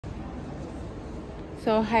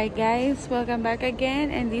So hi guys, welcome back again,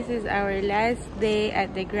 and this is our last day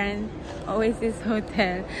at the Grand Oasis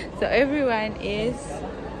Hotel. So everyone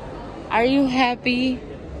are you happy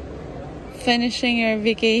finishing your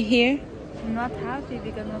vacay here? I'm not happy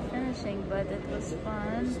because I'm finishing, but it was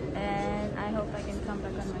fun and I hope I can come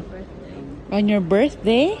back on my birthday. On your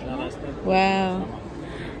birthday? Wow.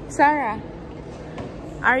 Sarah,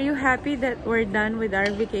 are you happy that we're done with our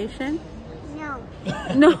vacation? No.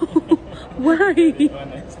 No. Why?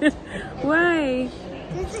 Why?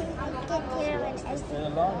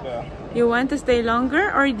 You want to stay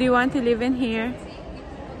longer, or do you want to live in here?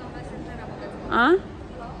 Huh?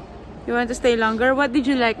 You want to stay longer? What did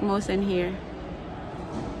you like most in here?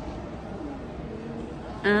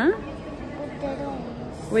 Huh?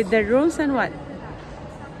 With the rooms and what?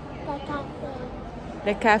 The cafe.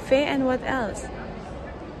 The cafe and what else?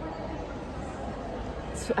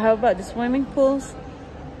 So how about the swimming pools?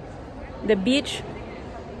 The beach?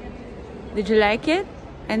 Did you like it?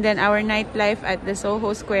 And then our nightlife at the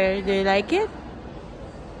Soho Square. Do you like it?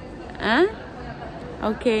 Huh?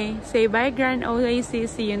 Okay. Say bye, Grand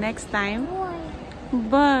Oasis. See you next time.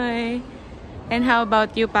 Bye. And how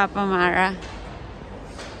about you, Papa Mara?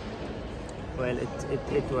 Well,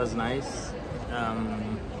 it was nice.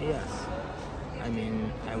 Yes. I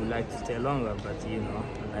mean, I would like to stay longer, but you know,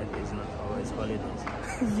 life is not always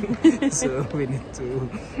holidays. So we need to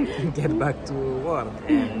get back to work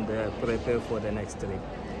and prepare for the next trip.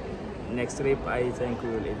 Next trip, I think we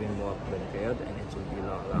will even more prepared and it will be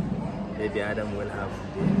longer. Maybe Adam will have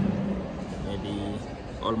been maybe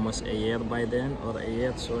almost a year by then, or a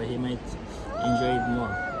year, so he might enjoy it more.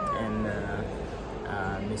 And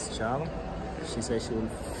Miss Charles, she said she will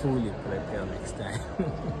fully prepare next time.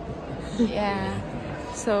 Yeah.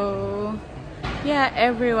 So, yeah,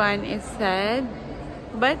 everyone is sad,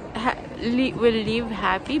 but we'll leave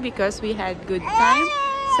happy because we had good time.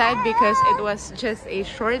 Sad because it was just a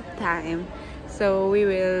short time. So we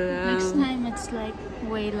will... Next time it's like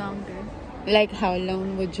way longer. Like how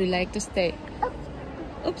long would you like to stay?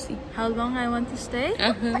 Oopsie. How long I want to stay?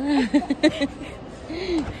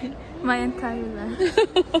 My entire life.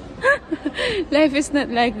 Life is not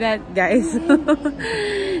like that, guys.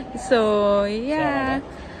 So yeah,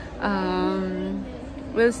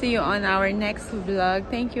 we'll see you on our next vlog.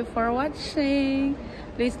 Thank you for watching.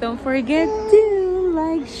 Please don't forget to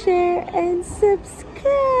like, share, and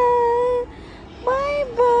subscribe. Bye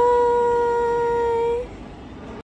bye.